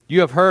You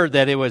have heard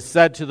that it was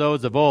said to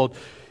those of old,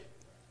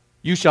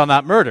 you shall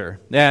not murder,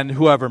 and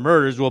whoever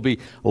murders will be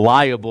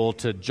liable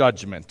to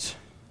judgment.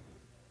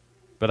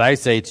 But I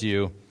say to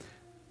you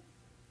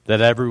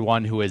that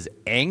everyone who is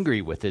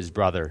angry with his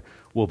brother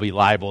will be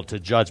liable to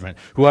judgment.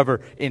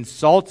 Whoever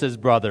insults his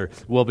brother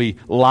will be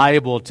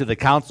liable to the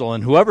council,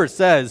 and whoever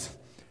says,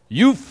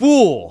 you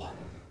fool,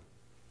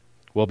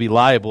 will be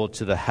liable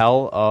to the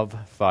hell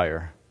of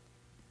fire.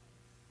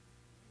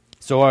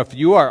 So if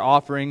you are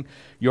offering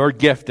your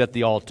gift at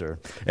the altar,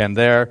 and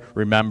there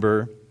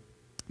remember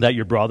that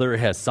your brother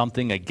has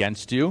something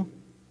against you,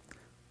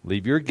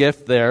 leave your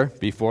gift there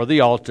before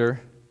the altar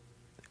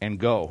and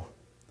go.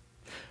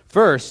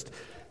 First,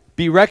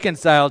 be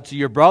reconciled to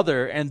your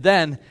brother, and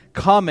then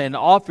come and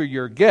offer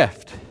your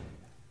gift.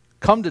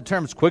 Come to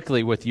terms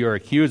quickly with your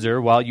accuser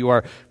while you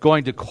are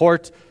going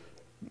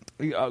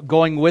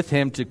with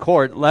him to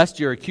court, lest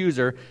your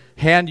accuser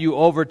hand you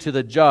over to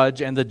the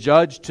judge, and the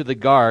judge to the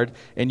guard,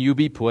 and you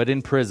be put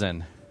in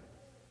prison.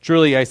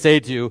 Truly, I say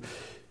to you,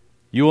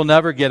 you will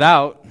never get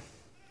out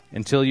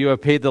until you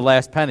have paid the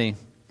last penny.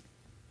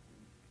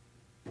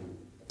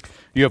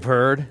 You have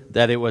heard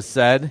that it was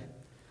said,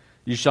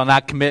 you shall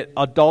not commit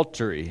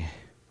adultery.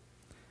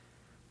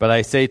 But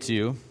I say to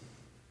you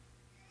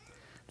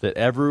that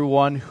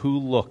everyone who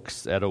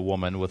looks at a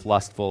woman with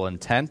lustful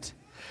intent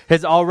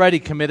has already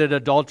committed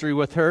adultery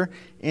with her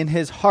in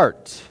his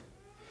heart.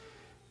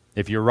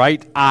 If your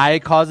right eye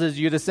causes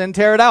you to sin,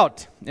 tear it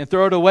out and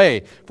throw it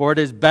away. For it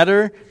is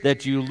better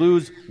that you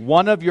lose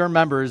one of your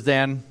members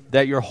than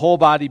that your whole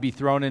body be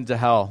thrown into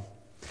hell.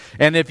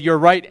 And if your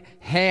right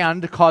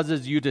hand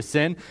causes you to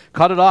sin,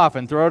 cut it off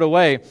and throw it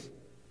away.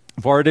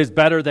 For it is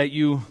better that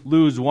you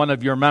lose one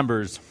of your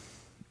members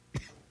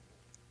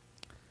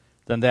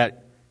than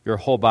that your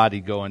whole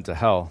body go into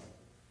hell.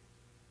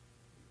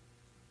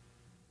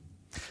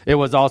 It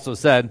was also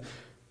said,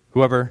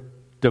 whoever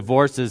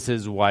divorces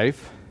his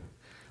wife,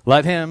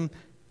 let him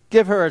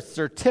give her a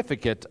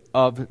certificate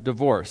of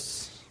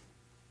divorce.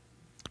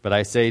 But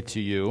I say to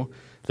you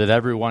that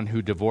everyone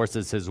who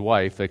divorces his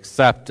wife,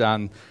 except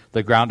on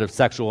the ground of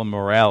sexual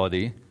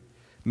immorality,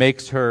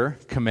 makes her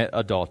commit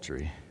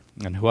adultery.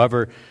 And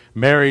whoever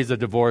marries a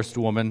divorced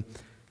woman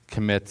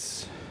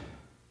commits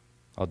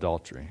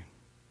adultery.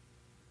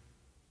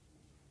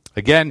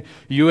 Again,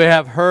 you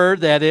have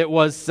heard that it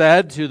was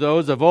said to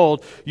those of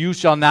old, you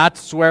shall not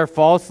swear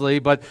falsely,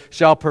 but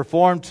shall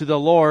perform to the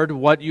Lord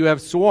what you have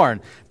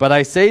sworn. But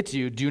I say to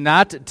you, do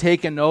not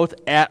take an oath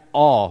at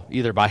all,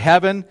 either by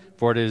heaven,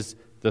 for it is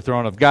the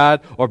throne of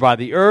God, or by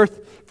the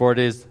earth, for it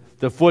is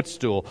the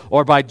footstool,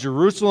 or by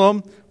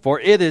Jerusalem, for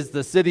it is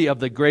the city of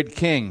the great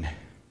King.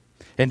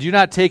 And do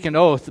not take an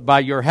oath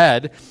by your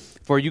head,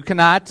 for you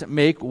cannot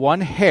make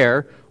one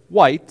hair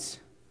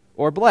white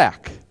or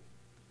black.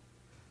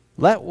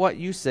 Let what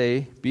you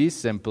say be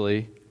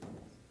simply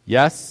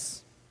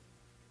yes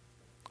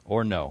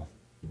or no.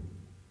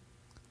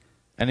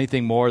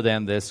 Anything more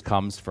than this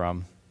comes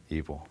from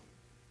evil.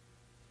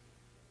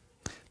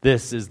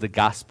 This is the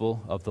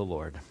gospel of the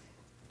Lord.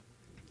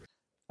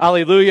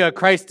 Alleluia,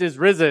 Christ is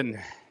risen.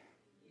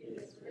 He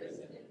is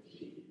risen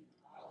indeed.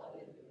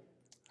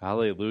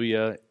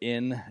 Hallelujah,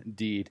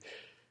 indeed.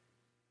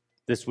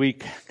 This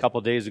week, a couple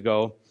days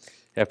ago,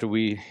 after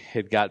we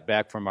had got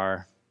back from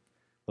our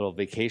little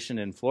vacation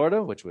in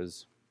Florida, which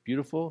was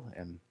beautiful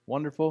and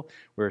wonderful,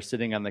 we were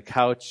sitting on the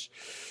couch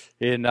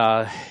in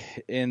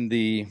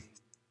the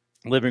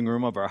living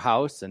room of our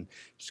house and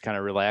just kind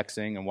of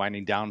relaxing and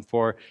winding down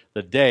for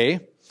the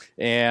day.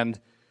 And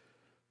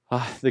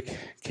the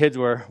kids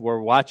were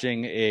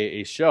watching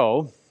a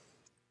show,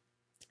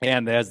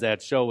 and as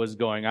that show was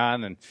going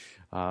on, and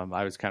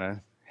I was kind of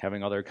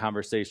having other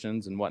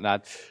conversations and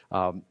whatnot,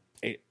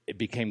 it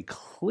became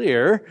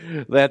clear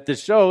that the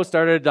show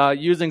started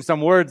using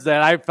some words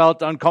that I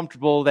felt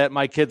uncomfortable that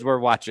my kids were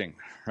watching,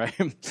 right?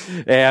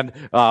 And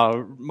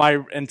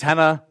my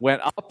antenna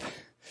went up,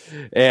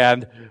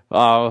 and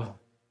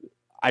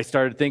I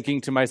started thinking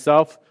to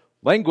myself,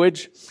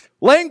 language,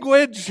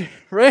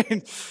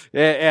 right?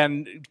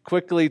 And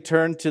quickly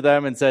turned to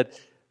them and said,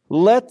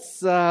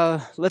 let's go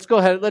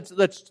ahead,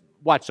 let's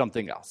watch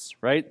something else,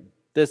 right?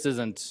 This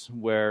isn't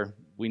where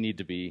we need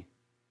to be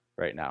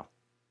right now.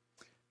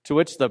 To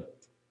which the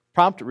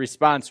prompt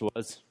response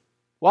was,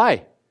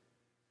 why?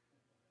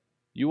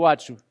 You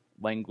watch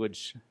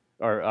language,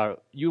 or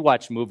you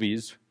watch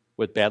movies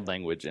with bad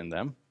language in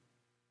them.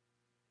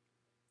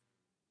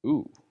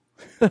 Ooh.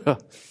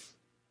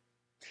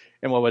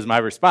 And what was my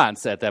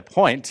response at that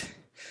point?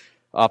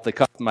 Off the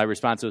cuff, my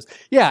response was,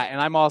 yeah,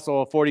 and I'm also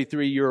a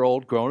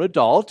 43-year-old grown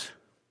adult,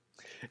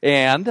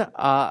 and,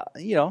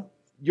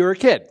 you're a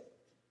kid.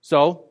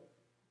 So,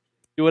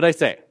 do what I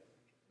say.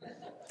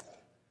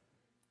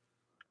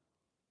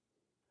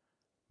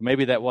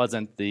 Maybe that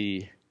wasn't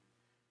the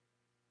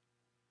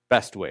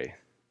best way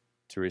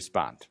to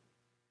respond.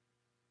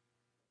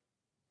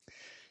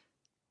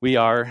 We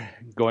are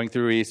going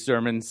through a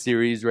sermon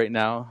series right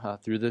now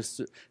through this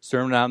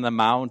Sermon on the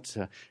Mount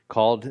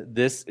called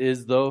This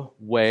is the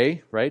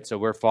Way, right? So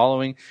we're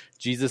following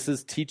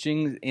Jesus'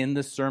 teaching in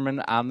the Sermon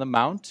on the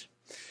Mount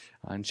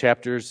in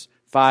chapters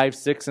 5,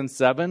 6, and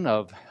 7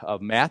 of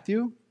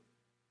Matthew.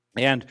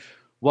 And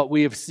what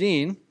we have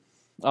seen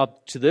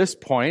up to this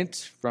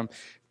point from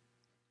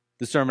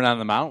the Sermon on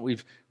the Mount,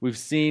 we've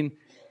seen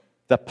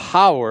the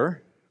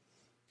power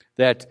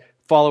that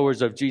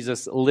followers of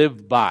Jesus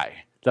live by.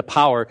 The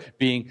power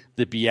being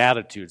the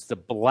Beatitudes, the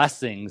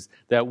blessings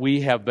that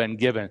we have been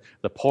given,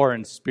 the poor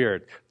in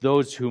spirit,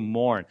 those who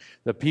mourn,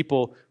 the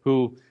people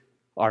who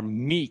are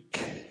meek.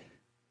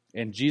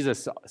 And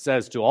Jesus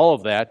says to all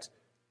of that,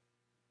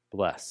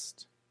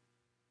 blessed.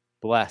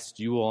 Blessed,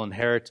 you will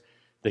inherit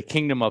the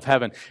kingdom of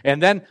heaven.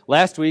 And then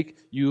last week,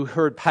 you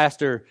heard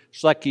Pastor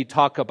Schlecke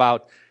talk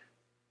about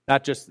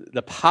not just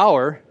the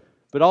power,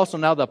 but also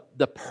now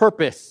the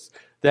purpose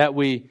that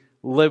we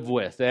live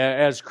with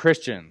as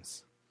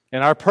Christians.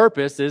 And our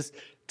purpose is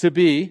to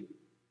be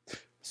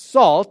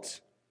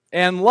salt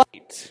and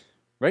light,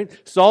 right?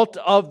 Salt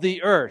of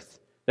the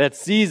earth that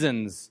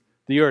seasons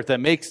the earth,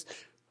 that makes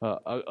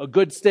a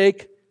good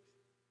steak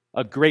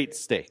a great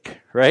steak,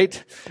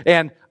 right?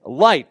 And a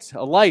light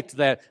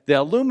that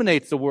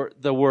illuminates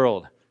the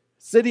world.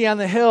 City on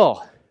the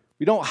hill.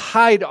 We don't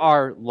hide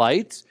our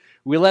light.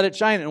 We let it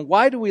shine. And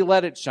why do we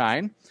let it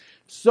shine?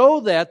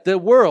 So that the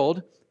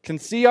world can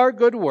see our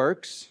good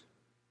works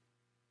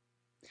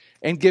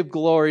and give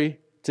glory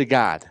to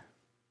God.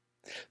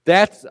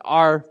 That's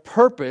our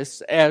purpose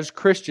as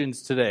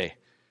Christians today.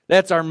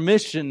 That's our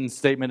mission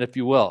statement, if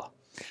you will.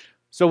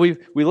 So we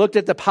looked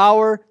at the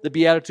power, the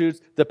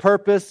Beatitudes, the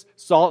purpose,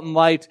 salt and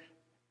light,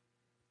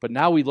 but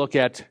now we look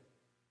at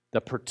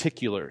the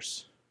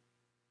particulars.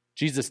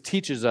 Jesus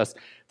teaches us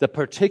the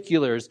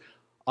particulars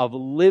of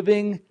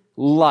living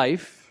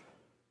life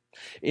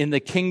in the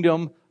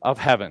kingdom of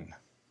heaven.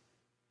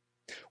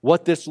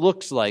 What this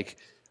looks like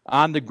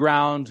on the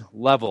ground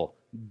level,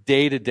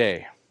 day to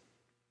day.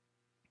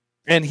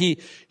 And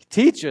he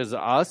teaches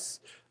us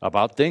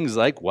about things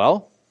like,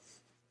 well,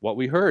 what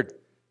we heard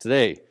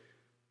today.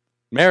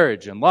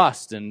 Marriage and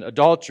lust and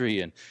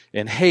adultery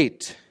and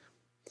hate.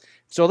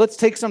 So let's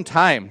take some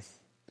time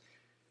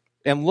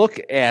and look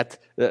at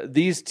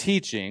these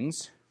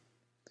teachings,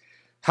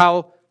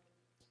 how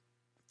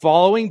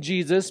following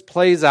Jesus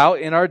plays out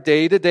in our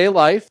day-to-day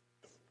life,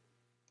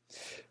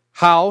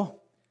 how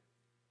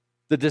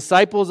the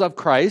disciples of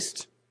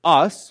Christ,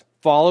 us,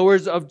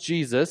 followers of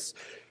Jesus,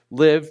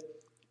 live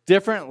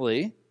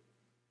differently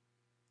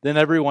than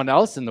everyone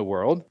else in the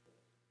world,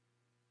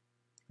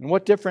 and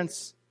what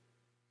difference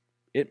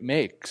it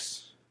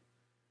makes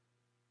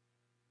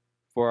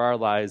for our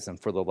lives and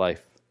for the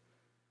life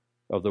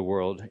of the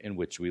world in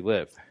which we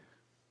live.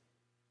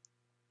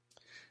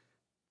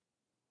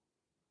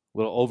 A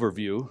little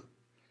overview.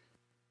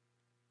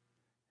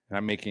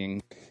 I'm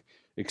making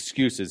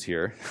excuses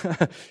here,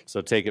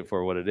 so take it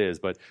for what it is,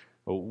 but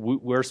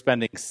we're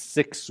spending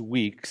 6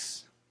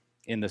 weeks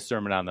in the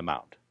Sermon on the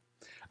Mount.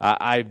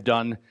 I've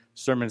done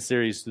sermon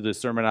series through the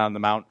Sermon on the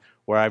Mount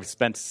where I've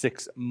spent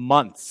 6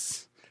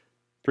 months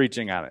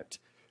preaching on it.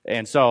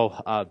 And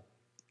so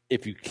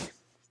if you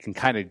can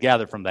kind of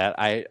gather from that,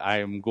 I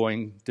am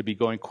going to be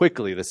going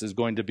quickly. This is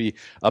going to be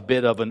a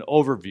bit of an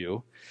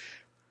overview.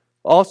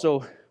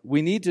 Also,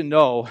 we need to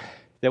know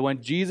that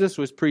when Jesus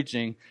was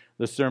preaching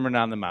the Sermon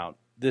on the Mount,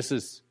 this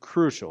is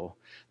crucial,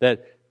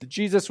 that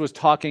Jesus was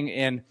talking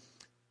in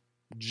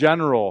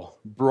general,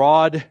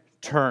 broad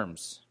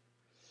terms.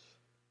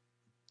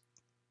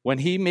 When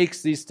he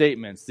makes these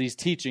statements, these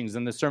teachings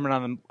in the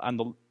Sermon on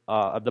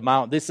the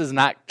Mount, this is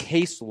not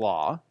case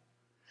law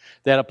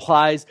that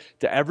applies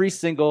to every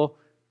single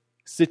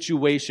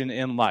situation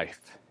in life.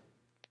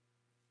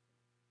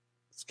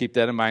 Let's keep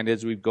that in mind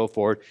as we go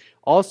forward.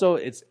 Also,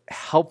 it's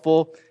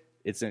helpful,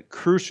 it's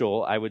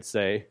crucial, I would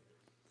say,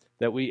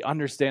 that we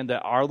understand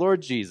that our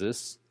Lord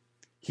Jesus,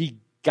 he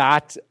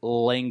got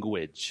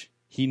language.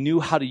 He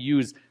knew how to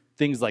use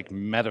things like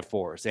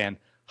metaphors and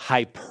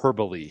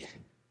hyperbole.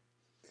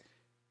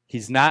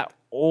 He's not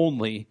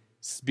only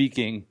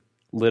speaking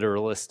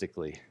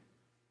literalistically,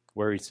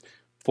 where he's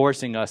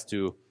forcing us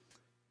to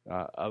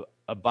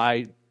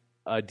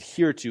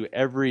adhere to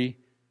every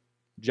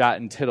jot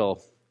and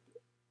tittle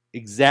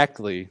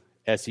exactly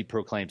as he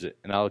proclaims it,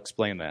 and I'll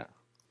explain that.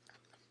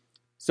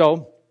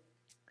 So,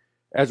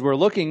 as we're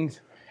looking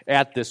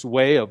at this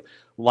way of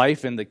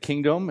life in the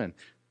kingdom and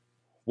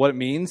what it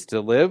means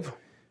to live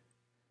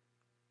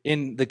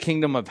in the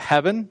kingdom of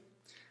heaven,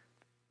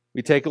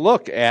 we take a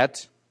look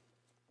at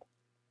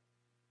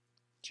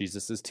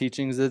Jesus'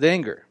 teachings of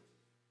anger.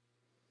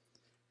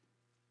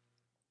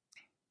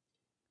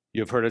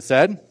 You have heard it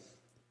said,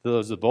 to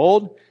those of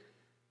old,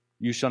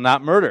 you shall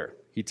not murder,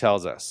 he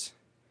tells us.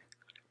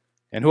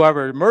 And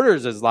whoever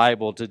murders is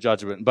liable to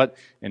judgment.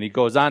 And he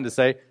goes on to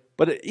say,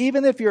 but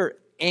even if you're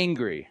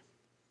angry,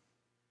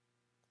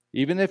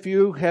 even if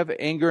you have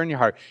anger in your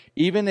heart,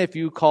 even if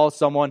you call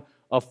someone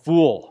a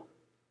fool,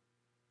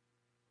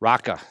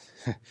 raka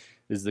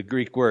is the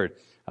Greek word.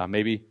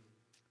 maybe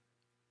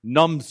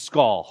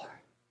numbskull,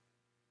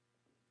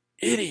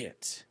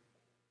 idiot.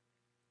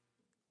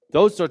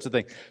 Those sorts of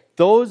things.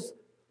 Those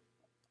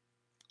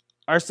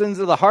are sins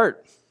of the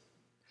heart.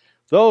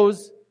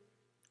 Those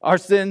are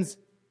sins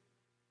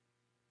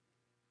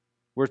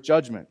worth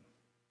judgment.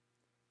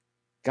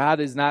 God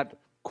is not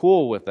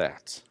cool with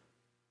that.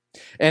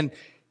 And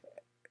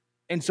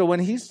so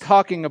when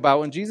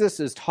Jesus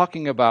is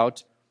talking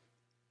about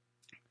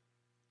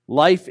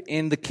life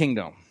in the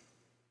kingdom,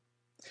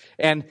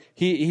 and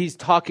he's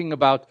talking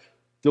about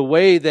the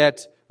way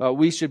that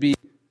we should be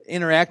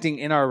interacting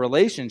in our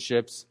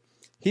relationships,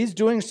 he's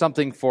doing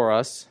something for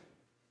us,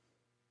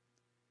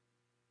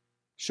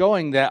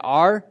 showing that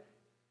our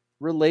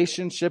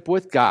relationship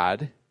with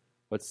God,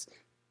 what's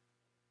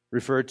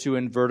referred to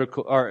in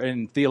vertical or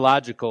in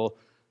theological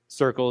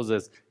circles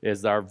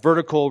as our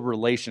vertical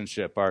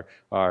relationship, our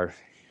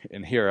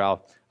and here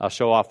I'll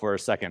show off for a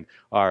second,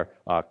 our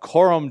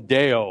coram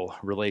Deo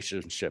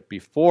relationship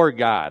before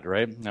God,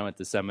 right? I went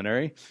to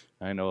seminary.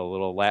 I know a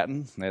little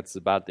Latin. That's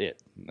about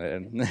it.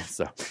 And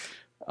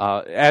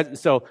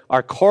so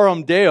our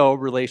coram Deo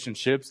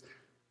relationships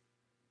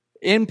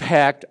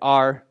impact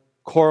our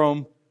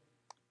coram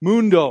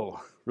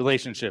mundo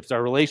relationships,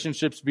 our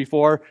relationships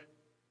before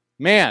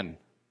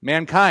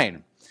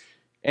mankind.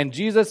 And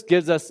Jesus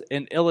gives us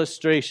an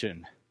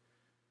illustration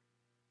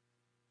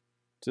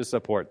to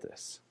support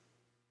this.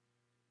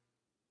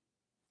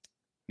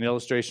 An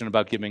illustration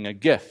about giving a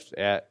gift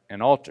at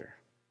an altar.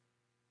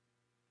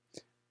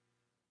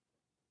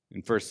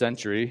 In first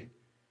century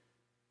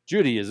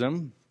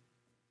Judaism,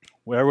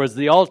 where was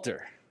the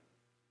altar?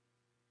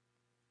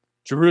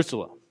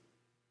 Jerusalem.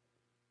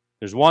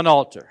 There's one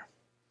altar.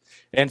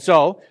 And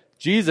so,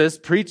 Jesus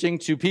preaching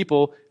to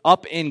people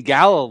up in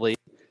Galilee,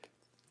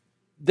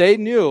 they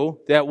knew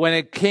that when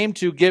it came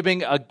to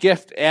giving a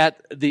gift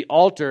at the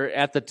altar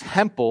at the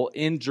temple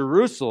in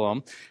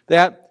Jerusalem,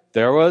 that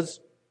there was,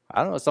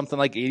 something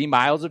like 80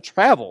 miles of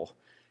travel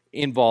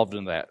involved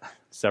in that,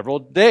 several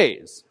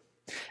days.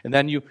 And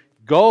then you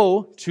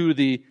go to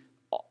the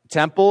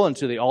temple and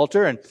to the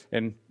altar,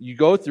 and you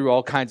go through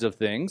all kinds of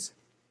things,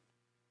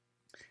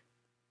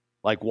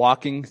 like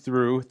walking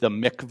through the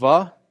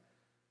mikvah,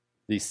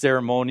 the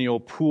ceremonial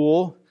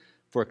pool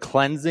for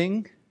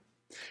cleansing,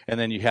 and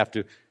then you have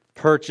to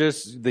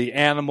purchase the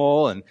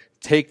animal and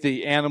take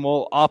the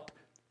animal up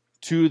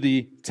to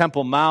the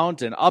Temple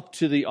Mount and up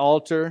to the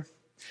altar.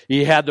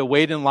 He had to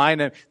wait in line.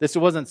 And this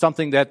wasn't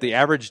something that the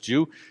average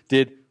Jew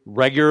did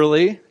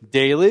regularly,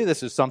 daily.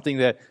 This is something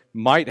that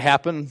might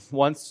happen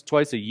once,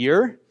 twice a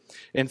year.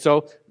 And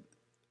so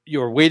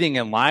you're waiting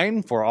in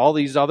line for all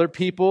these other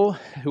people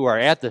who are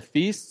at the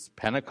feasts,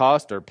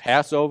 Pentecost or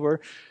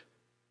Passover,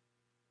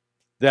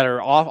 that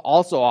are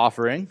also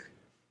offering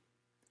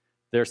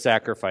their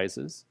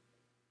sacrifices.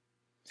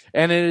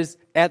 And it is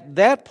at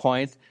that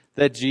point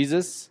that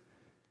Jesus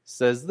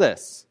says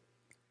this: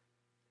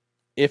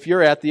 if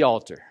you're at the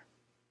altar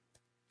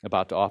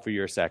about to offer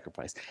your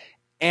sacrifice,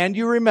 and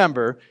you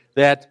remember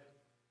that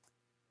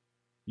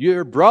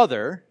your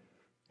brother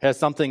has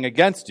something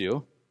against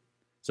you,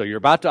 so you're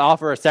about to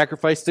offer a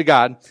sacrifice to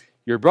God,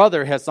 your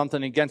brother has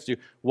something against you,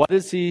 what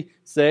does he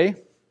say?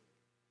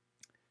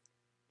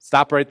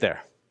 Stop right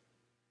there.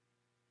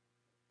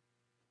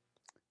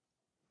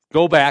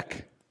 Go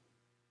back.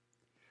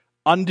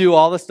 Undo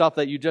all the stuff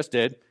that you just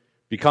did.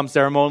 Become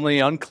ceremonially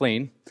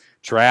unclean.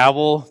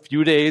 Travel a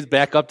few days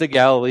back up to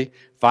Galilee.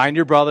 Find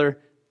your brother.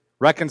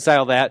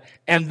 Reconcile that.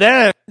 And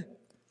then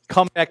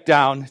come back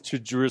down to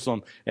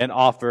Jerusalem and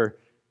offer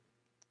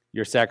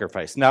your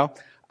sacrifice. Now,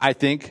 I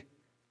think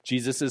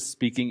Jesus is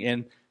speaking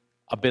in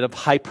a bit of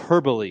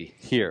hyperbole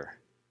here.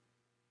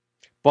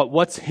 But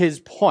what's his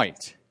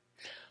point?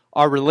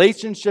 Our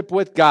relationship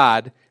with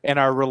God and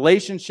our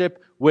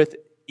relationship with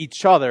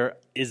each other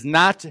is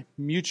not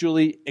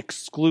mutually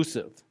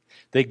exclusive.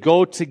 They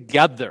go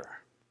together.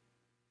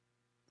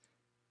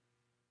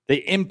 They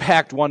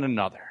impact one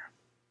another.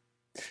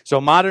 So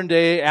modern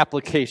day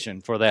application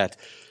for that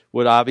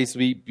would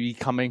obviously be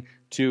coming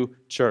to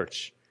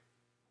church.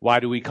 Why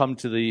do we come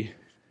to the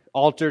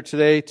altar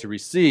today? To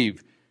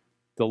receive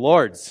the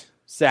Lord's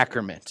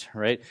sacrament,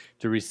 right?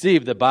 To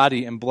receive the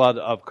body and blood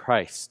of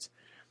Christ.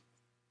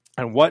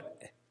 And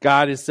what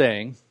God is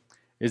saying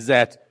is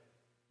that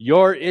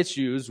your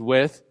issues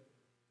with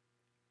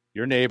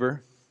your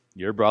neighbor,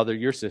 your brother,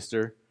 your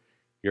sister,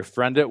 your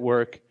friend at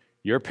work,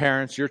 your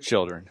parents, your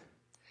children,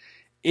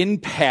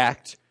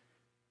 impact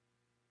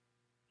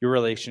your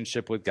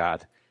relationship with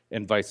God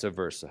and vice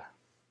versa.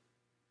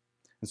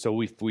 And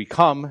so if we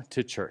come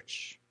to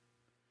church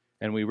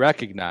and we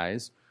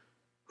recognize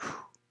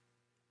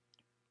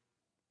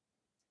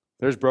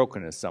there's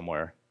brokenness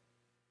somewhere,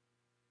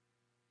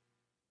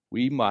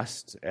 we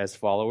must, as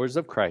followers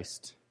of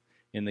Christ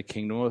in the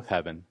kingdom of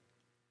heaven,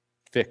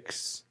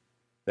 fix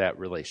that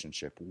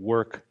relationship,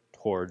 work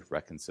toward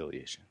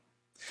reconciliation.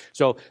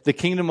 So the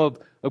kingdom of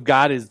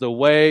God is the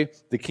way,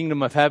 the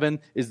kingdom of heaven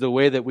is the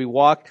way that we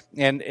walk,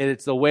 and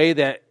it's the way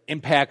that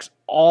impacts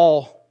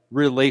all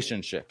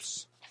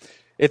relationships.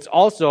 It's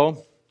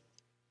also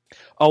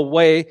a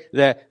way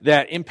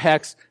that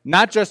impacts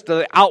not just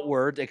the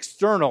outward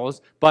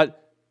externals,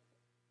 but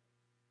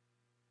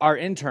our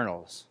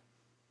internals.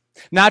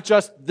 Not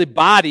just the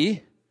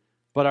body,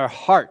 but our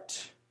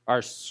heart,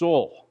 our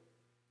soul.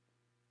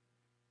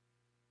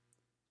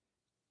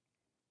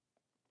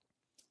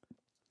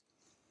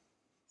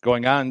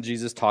 Going on,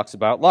 Jesus talks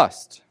about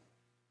lust.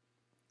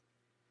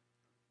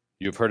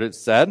 You've heard it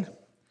said,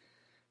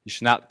 you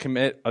should not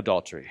commit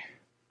adultery.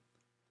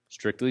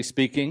 Strictly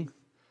speaking,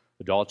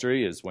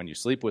 adultery is when you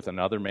sleep with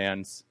another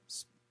man's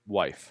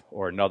wife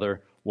or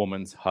another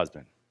woman's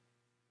husband.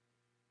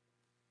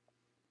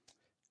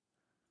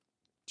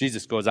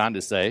 Jesus goes on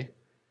to say,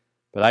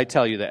 but I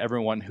tell you that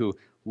everyone who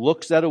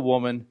looks at a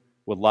woman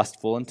with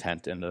lustful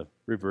intent, and the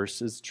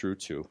reverse is true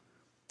too,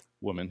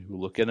 women who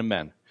look at a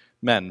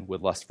men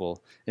with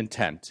lustful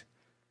intent,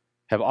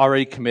 have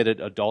already committed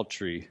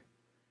adultery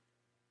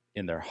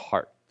in their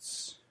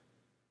hearts.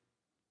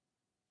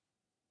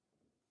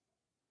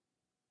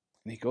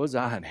 And he goes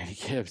on and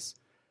he gives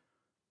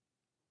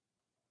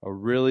a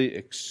really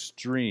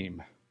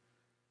extreme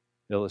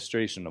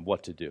illustration of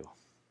what to do.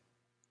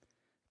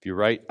 If your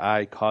right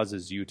eye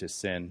causes you to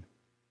sin,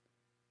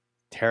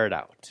 tear it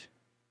out.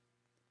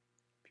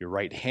 If your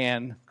right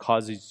hand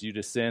causes you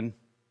to sin,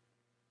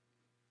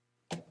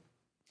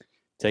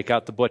 take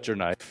out the butcher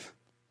knife.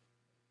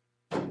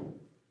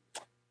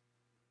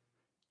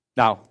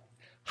 Now,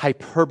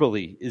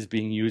 hyperbole is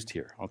being used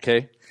here,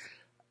 okay?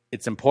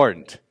 It's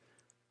important.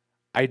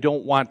 I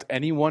don't want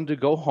anyone to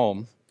go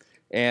home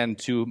and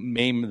to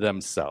maim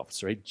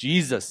themselves, right?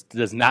 Jesus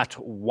does not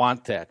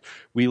want that.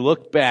 We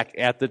look back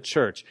at the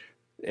church.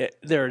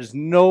 There is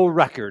no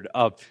record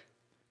of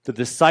the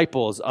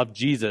disciples of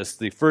Jesus,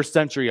 the first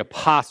century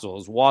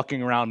apostles,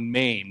 walking around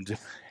maimed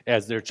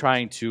as they're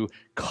trying to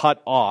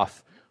cut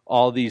off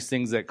all these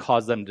things that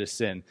cause them to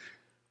sin.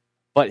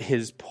 But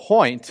his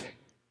point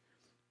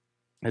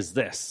is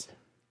this.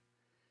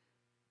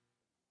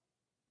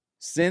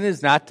 Sin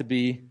is not to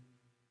be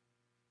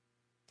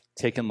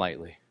taken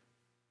lightly.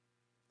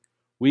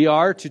 We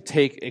are to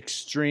take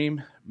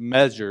extreme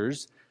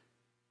measures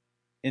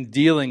in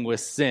dealing with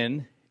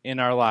sin in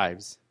our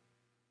lives.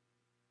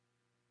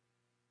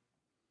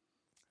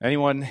 Can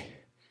anyone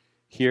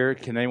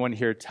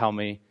here tell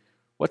me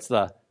what's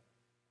the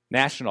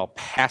national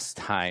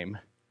pastime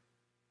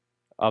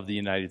of the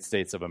United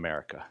States of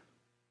America?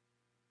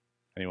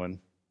 Anyone?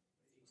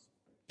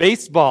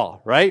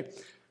 Baseball, right?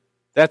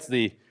 That's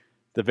the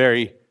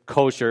very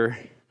kosher,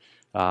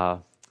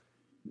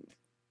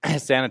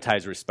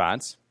 sanitized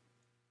response.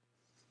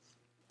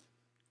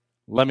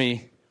 Let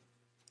me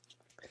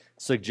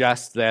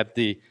suggest that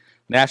the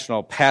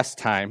national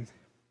pastime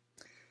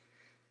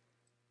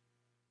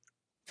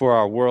for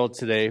our world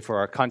today, for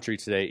our country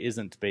today,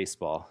 isn't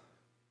baseball.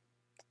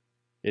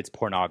 It's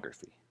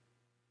pornography.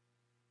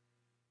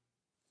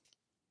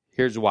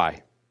 Here's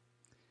why.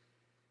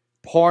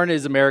 Porn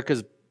is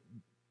America's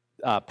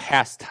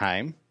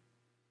pastime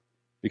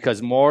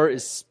because more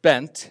is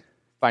spent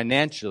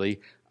financially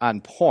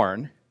on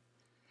porn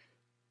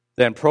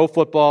than pro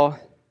football,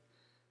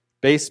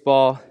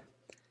 baseball,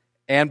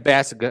 and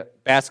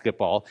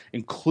basketball,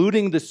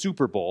 including the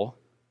Super Bowl,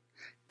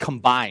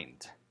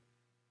 combined.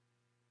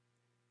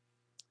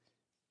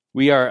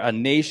 We are a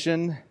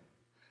nation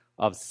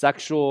of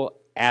sexual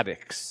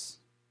addicts.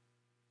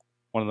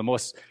 One of the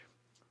most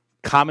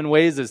common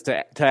ways is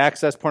to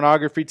access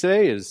pornography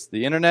today is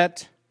the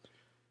internet.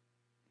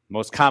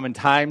 Most common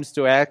times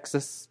to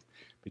access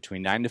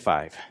between 9 to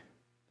 5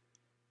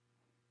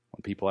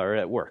 when people are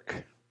at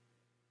work.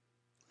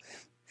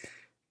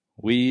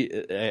 We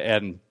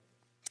in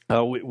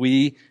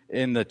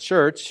the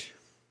church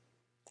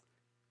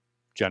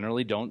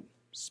generally don't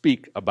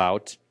speak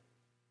about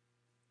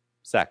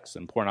sex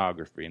and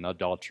pornography and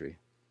adultery.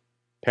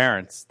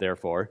 Parents,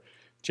 therefore,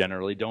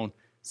 generally don't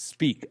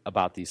speak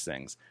about these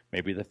things.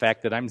 Maybe the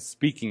fact that I'm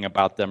speaking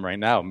about them right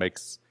now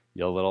makes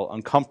you a little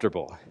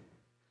uncomfortable.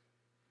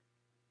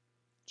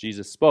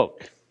 Jesus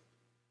spoke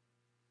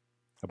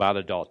about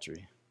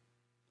adultery,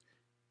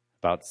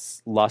 about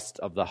lust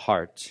of the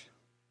heart.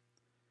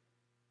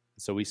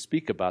 So we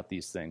speak about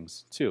these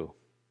things too.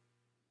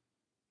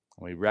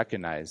 We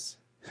recognize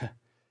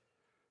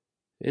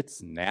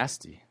it's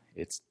nasty.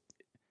 It's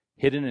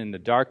hidden in the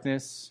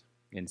darkness,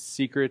 in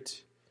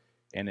secret,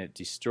 and it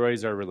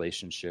destroys our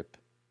relationship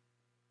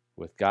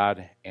with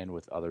God and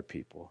with other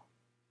people.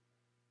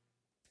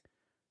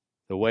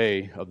 The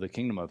way of the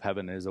kingdom of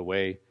heaven is a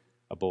way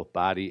of both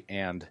body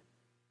and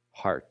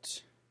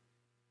heart.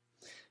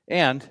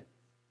 And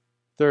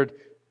third,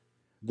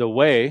 the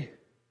way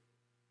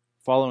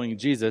following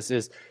Jesus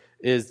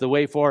is the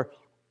way for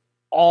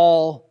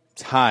all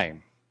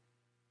time.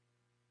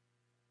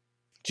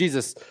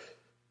 Jesus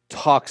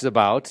talks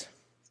about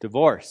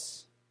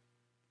divorce.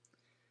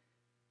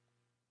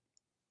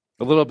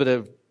 A little bit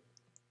of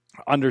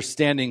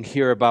understanding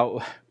here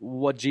about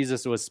what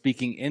Jesus was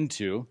speaking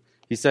into.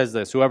 He says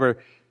this, whoever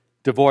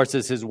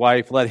divorces his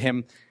wife, let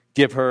him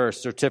give her a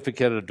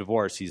certificate of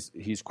divorce.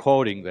 He's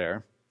quoting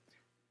there.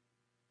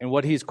 And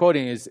what he's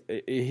quoting is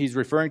he's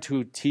referring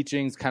to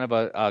teachings, kind of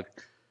a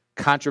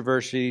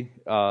controversy,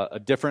 a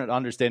different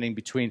understanding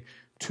between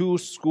two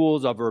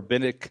schools of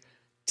rabbinic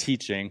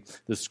teaching,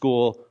 the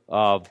school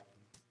of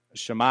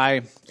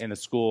Shammai and the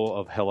school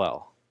of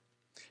Hillel.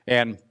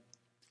 And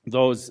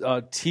those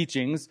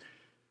teachings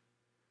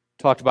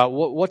talked about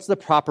what's the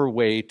proper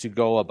way to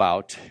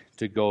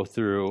go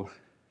through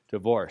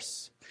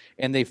divorce.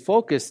 And they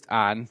focused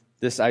on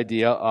this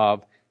idea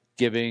of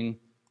giving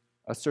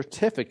a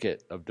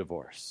certificate of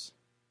divorce.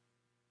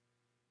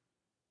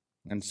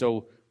 And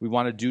so we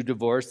want to do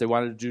divorce. They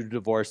wanted to do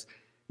divorce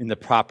in the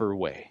proper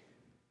way.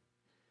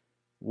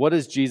 What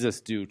does Jesus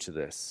do to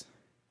this?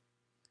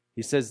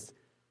 He says,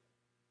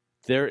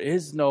 there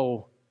is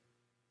no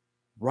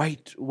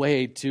right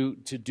way to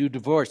do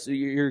divorce.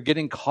 You're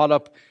getting caught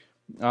up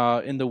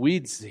in the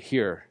weeds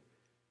here.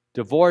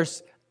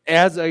 Divorce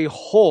as a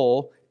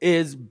whole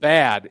is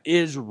bad,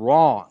 is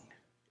wrong.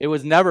 It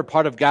was never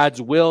part of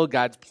God's will,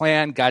 God's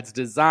plan, God's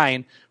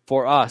design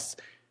for us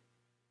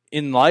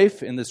in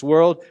life, in this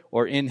world,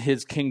 or in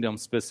His kingdom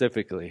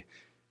specifically.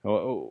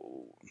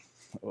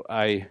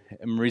 I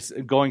am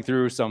going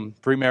through some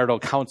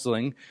premarital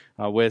counseling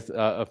with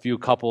a few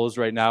couples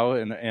right now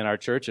in our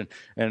church,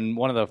 and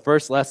one of the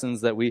first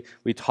lessons that we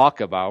talk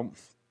about,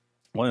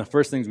 one of the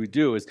first things we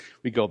do is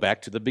we go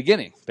back to the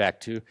beginning, back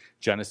to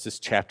Genesis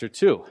chapter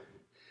 2,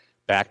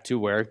 back to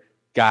where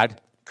God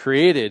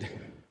created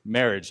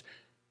marriage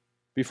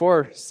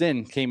before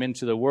sin came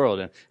into the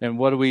world. And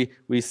what do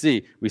we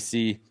see? We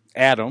see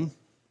Adam.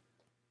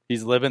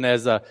 He's living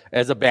as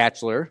a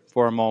bachelor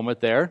for a moment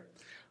there,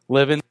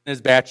 living in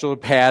his bachelor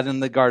pad in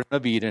the Garden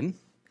of Eden.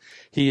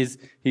 He's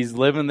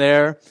living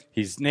there.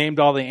 He's named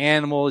all the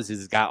animals.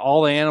 He's got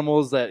all the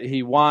animals that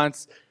he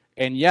wants.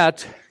 And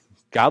yet,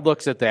 God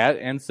looks at that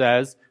and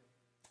says,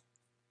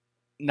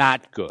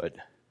 not good,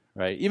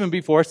 right? Even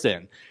before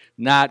sin,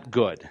 not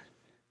good.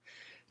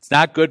 It's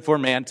not good for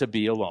man to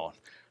be alone.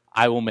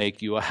 I will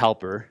make you a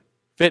helper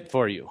fit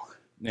for you.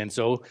 And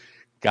so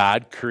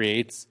God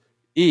creates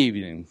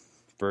Eve.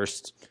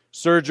 First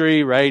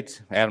surgery,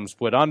 right? Adam's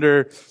put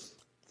under,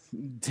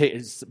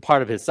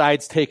 part of his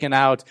side's taken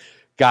out.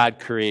 God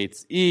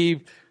creates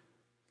Eve.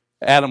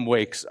 Adam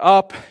wakes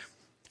up.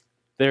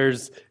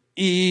 There's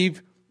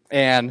Eve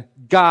and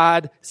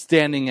God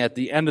standing at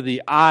the end of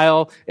the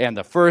aisle, and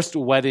the first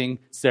wedding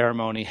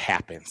ceremony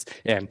happens.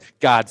 And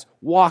God's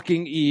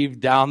walking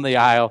Eve down the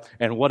aisle,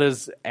 and what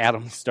does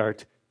Adam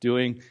start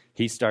doing?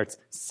 He starts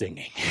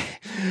singing.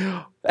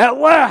 At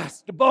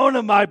last, bone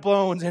of my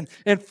bones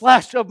and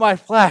flesh of my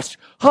flesh.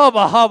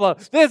 Hubba, hubba.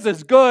 This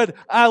is good.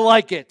 I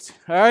like it.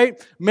 All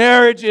right?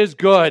 Marriage is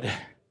good.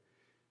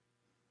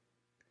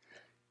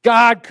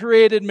 God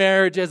created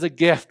marriage as a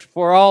gift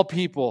for all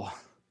people.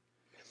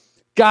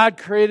 God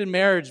created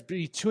marriage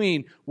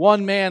between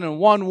one man and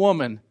one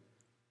woman.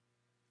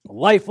 A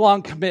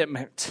lifelong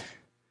commitment.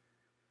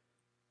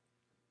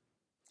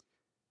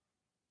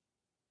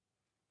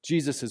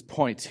 Jesus'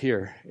 point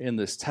here in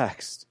this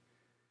text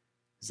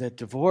is that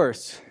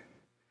divorce,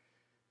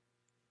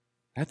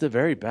 at the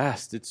very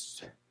best,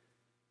 it's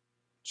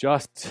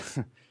just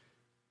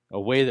a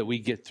way that we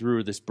get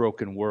through this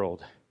broken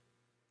world.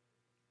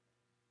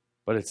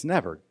 But it's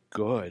never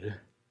good.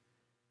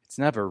 It's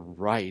never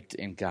right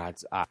in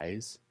God's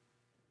eyes.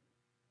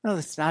 No,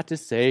 that's not to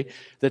say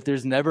that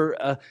there's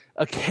never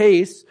a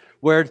case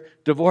where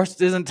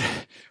divorce isn't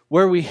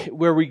where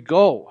we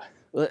go.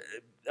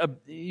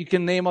 You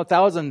can name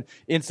 1,000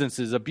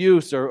 instances,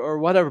 abuse or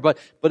whatever, but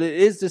it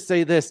is to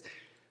say this,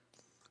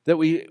 that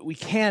we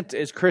can't,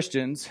 as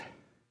Christians,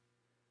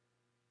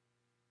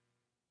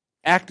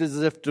 act as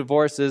if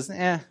divorce is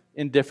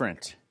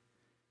indifferent.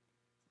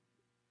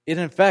 It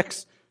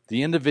affects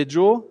the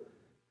individual.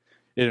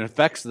 It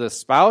affects the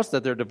spouse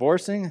that they're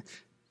divorcing.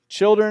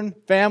 Children,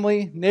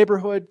 family,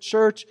 neighborhood,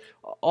 church,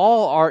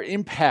 all are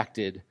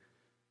impacted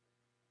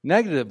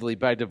negatively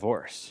by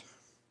divorce.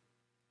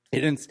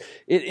 It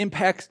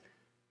impacts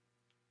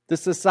the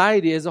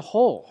society as a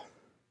whole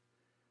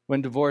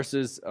when divorce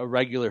is a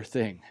regular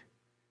thing.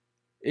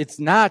 It's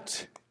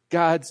not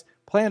God's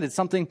plan. It's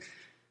something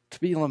to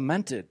be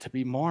lamented, to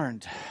be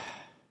mourned.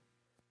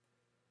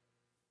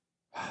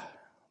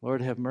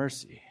 Lord, have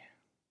mercy.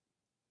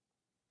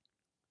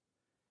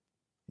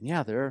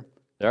 Yeah, there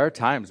are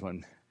times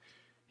when,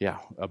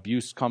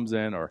 abuse comes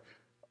in or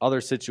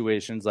other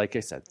situations. Like I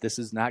said, this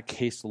is not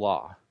case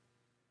law.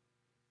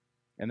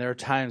 And there are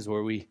times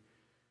where we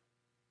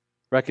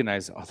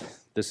recognize,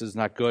 this is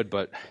not good,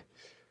 but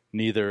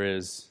neither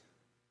is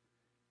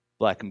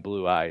black and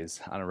blue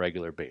eyes on a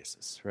regular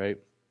basis, right?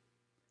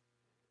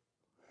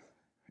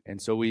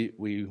 And so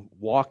we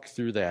walk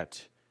through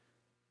that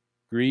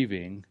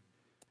grieving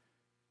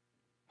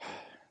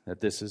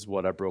that this is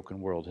what our broken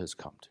world has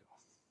come to.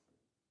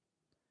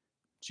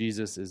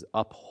 Jesus is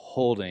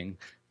upholding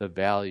the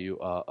value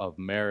of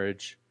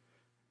marriage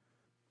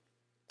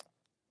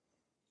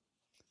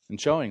and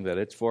showing that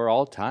it's for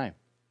all time.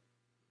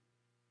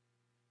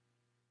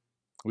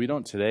 We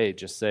don't today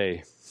just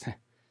say,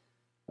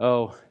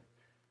 oh,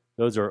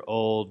 those are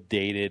old,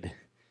 dated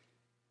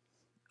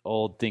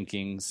old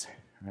thinkings,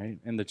 right?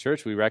 In the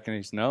church, we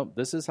recognize, no,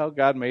 this is how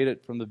God made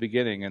it from the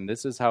beginning, and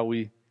this is how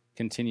we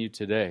continue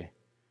today.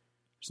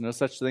 There's no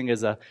such thing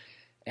as a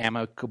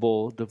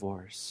amicable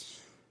divorce.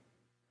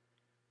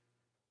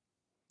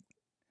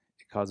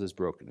 It causes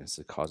brokenness.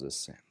 It causes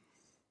sin.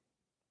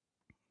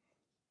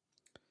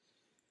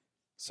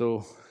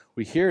 So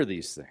we hear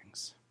these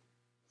things,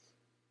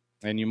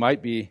 and you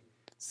might be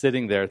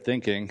sitting there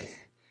thinking,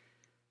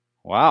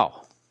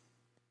 wow,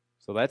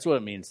 so that's what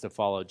it means to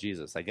follow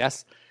Jesus. I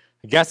guess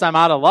I'm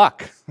out of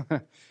luck.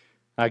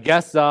 I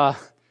guess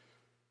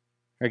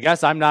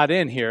I'm not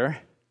in here.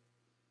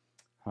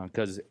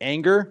 Because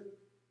anger,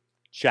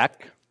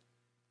 check.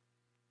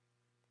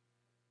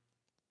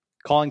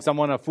 Calling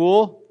someone a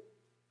fool,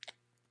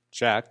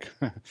 check.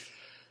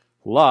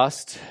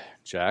 Lust,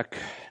 check.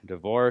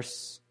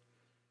 Divorce,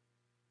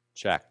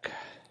 check.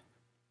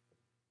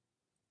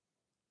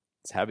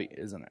 It's heavy,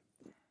 isn't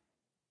it?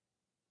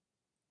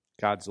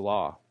 God's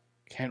law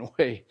can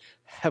weigh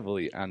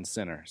heavily on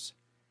sinners.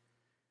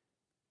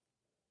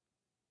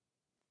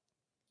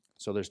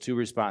 So there's two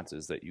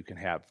responses that you can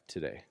have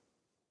today.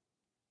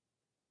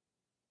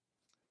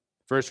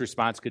 First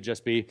response could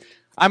just be,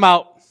 I'm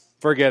out,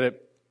 forget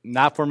it,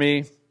 not for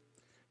me.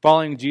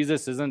 Following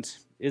Jesus isn't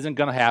going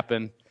to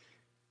happen.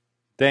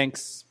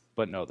 Thanks,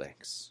 but no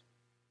thanks.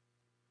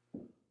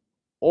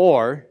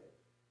 Or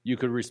you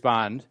could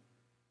respond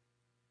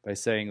by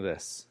saying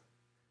this,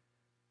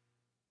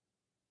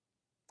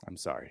 I'm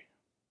sorry.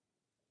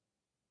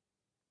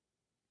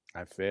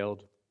 I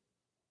failed.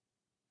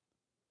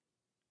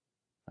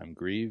 I'm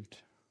grieved.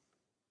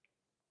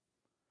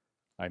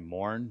 I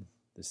mourn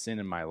the sin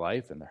in my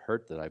life and the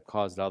hurt that I've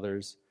caused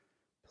others.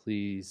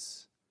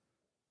 Please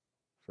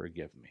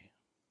forgive me.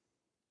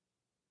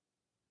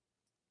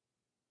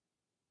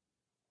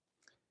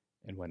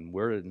 And when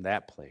we're in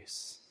that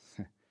place,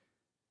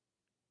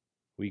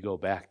 we go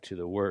back to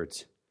the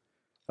words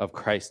of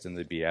Christ in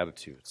the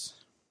Beatitudes.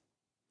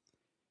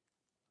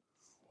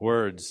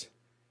 Words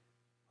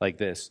like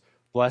this: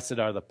 blessed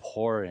are the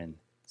poor in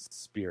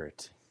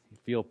spirit. You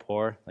feel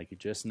poor, like you're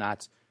just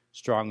not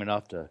strong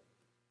enough to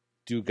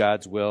do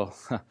God's will,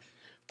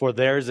 for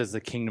theirs is the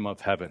kingdom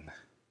of heaven.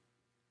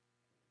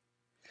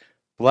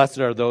 Blessed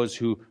are those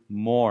who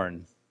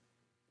mourn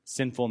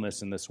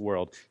sinfulness in this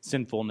world,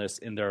 sinfulness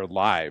in their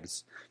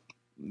lives.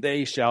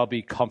 They shall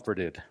be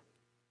comforted.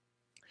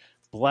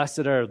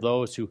 Blessed are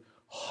those who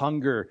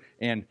hunger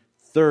and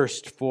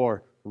thirst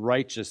for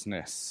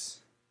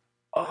righteousness.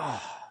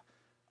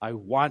 I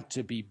want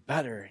to be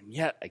better, and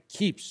yet I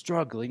keep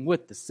struggling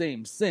with the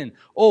same sin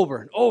over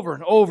and over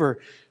and over.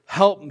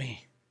 Help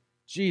me,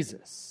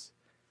 Jesus,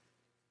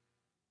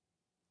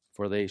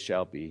 for they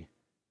shall be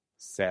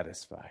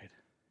satisfied.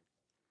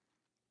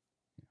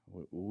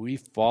 We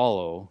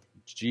follow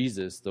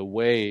Jesus, the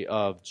way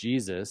of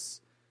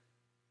Jesus,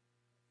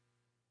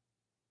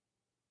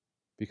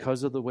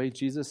 because of the way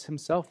Jesus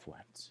himself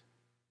went.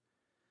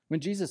 When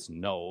Jesus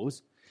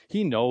knows,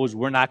 he knows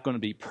we're not going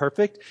to be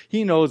perfect.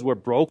 He knows we're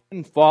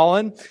broken,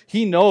 fallen.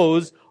 He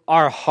knows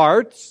our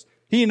hearts.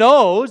 He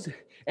knows,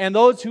 and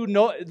those who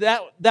know,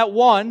 that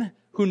one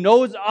who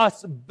knows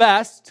us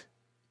best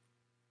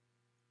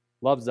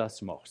loves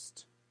us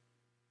most.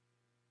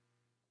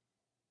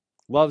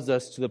 Loves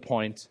us to the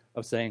point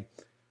of saying,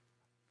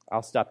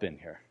 I'll step in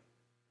here.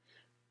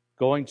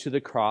 Going to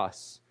the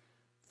cross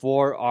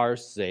for our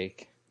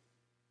sake,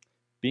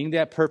 being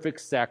that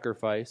perfect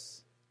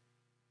sacrifice,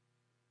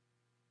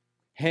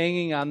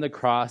 hanging on the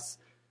cross,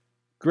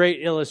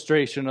 great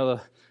illustration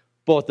of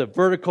both the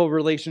vertical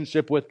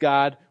relationship with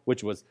God,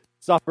 which was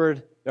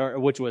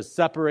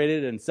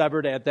separated and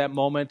severed at that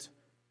moment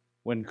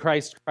when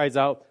Christ cries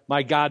out,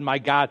 my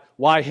God,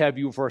 why have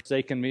you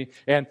forsaken me?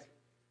 And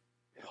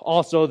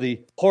also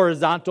the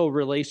horizontal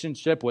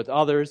relationship with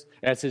others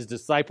as his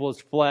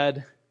disciples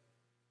fled,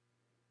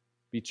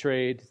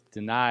 betrayed,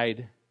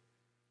 denied.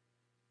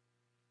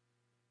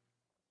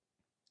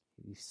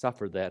 He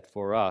suffered that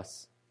for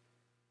us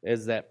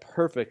as that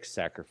perfect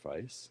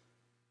sacrifice,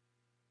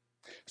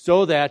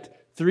 so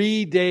that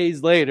 3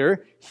 days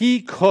later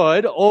he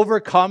could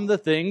overcome the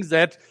things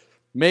that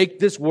make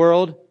this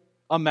world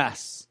a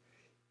mess.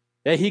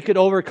 That he could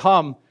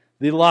overcome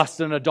the lust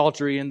and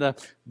adultery and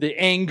the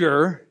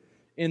anger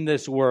in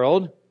this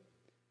world,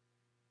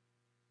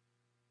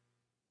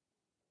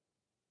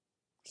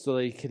 so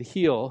that he could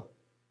heal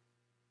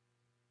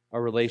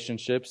our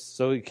relationships,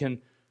 so he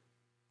can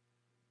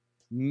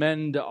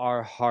mend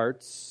our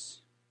hearts,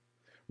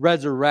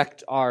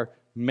 resurrect our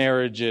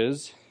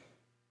marriages,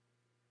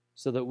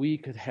 so that we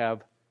could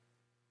have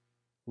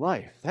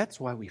life.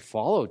 That's why we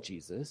follow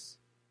Jesus,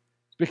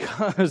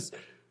 because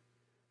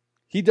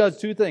he does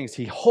two things.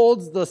 He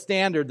holds the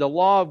standard, the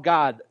law of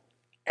God,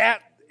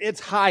 at its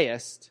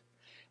highest,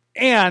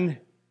 and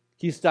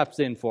he steps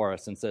in for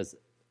us and says,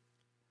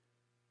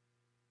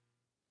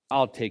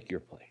 I'll take your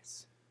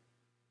place.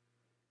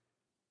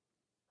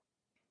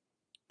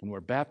 When we're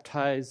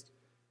baptized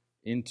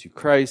into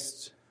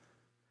Christ,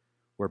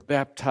 we're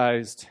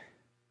baptized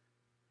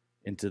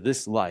into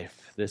this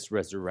life, this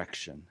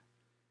resurrection.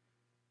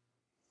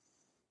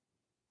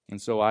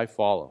 And so I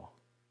follow.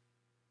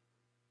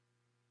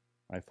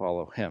 I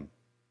follow him.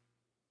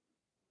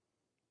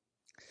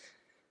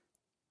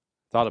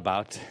 Thought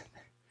about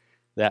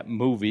that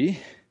movie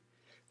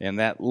and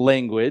that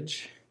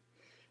language,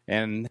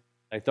 and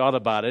I thought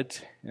about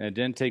it, and it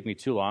didn't take me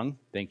too long.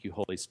 Thank you,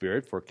 Holy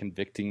Spirit, for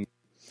convicting me.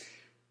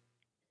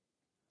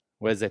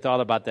 As I thought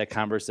about that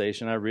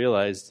conversation, I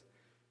realized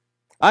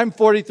I'm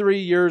 43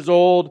 years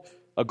old,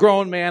 a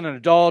grown man, an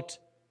adult.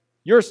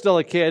 You're still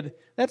a kid.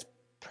 That's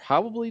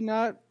probably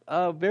not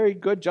a very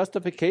good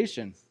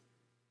justification.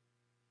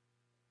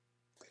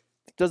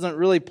 It doesn't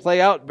really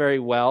play out very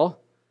well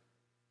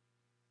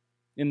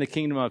in the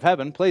kingdom of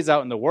heaven. Plays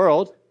out in the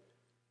world.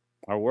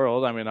 Our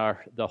world,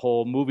 the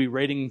whole movie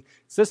rating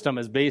system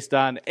is based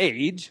on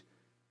age.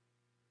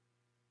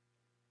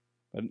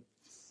 But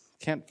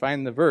can't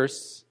find the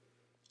verse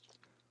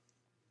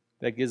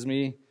that gives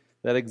me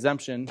that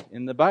exemption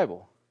in the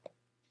Bible.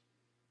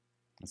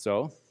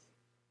 So,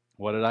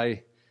 what did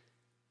I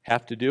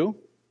have to do?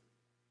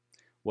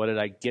 What did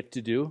I get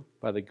to do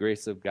by the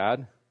grace of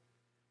God?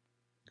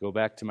 Go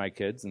back to my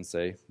kids and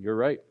say, you're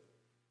right.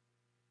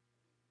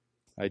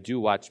 I do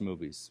watch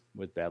movies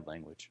with bad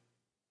language.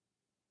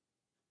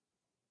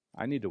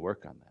 I need to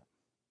work on that.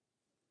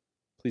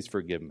 Please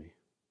forgive me.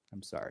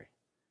 I'm sorry.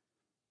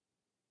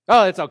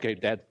 Oh, it's okay,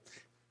 Dad.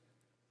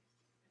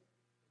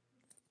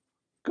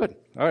 Good.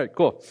 All right,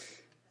 cool.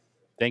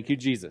 Thank you,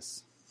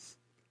 Jesus.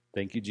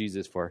 Thank you,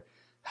 Jesus, for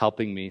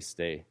helping me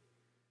stay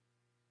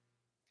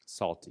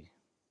salty.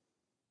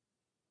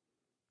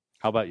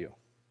 How about you?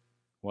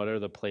 What are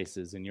the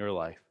places in your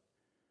life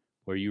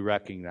where you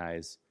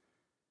recognize,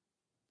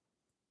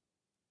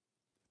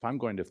 if I'm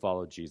going to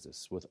follow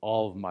Jesus with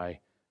all of my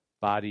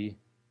body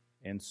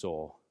and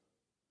soul,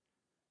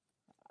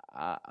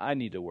 I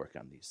need to work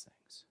on these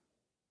things.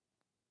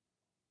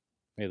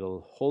 May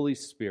the Holy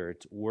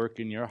Spirit work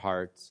in your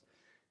hearts,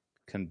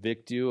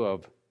 convict you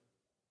of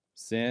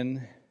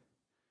sin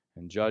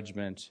and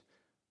judgment,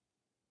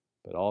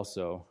 but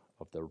also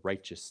of the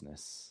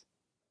righteousness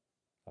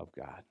of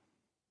God.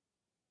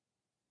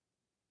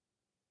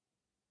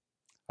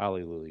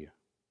 Hallelujah.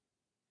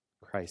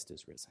 Christ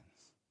is risen.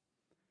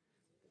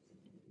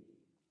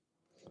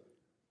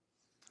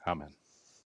 Amen.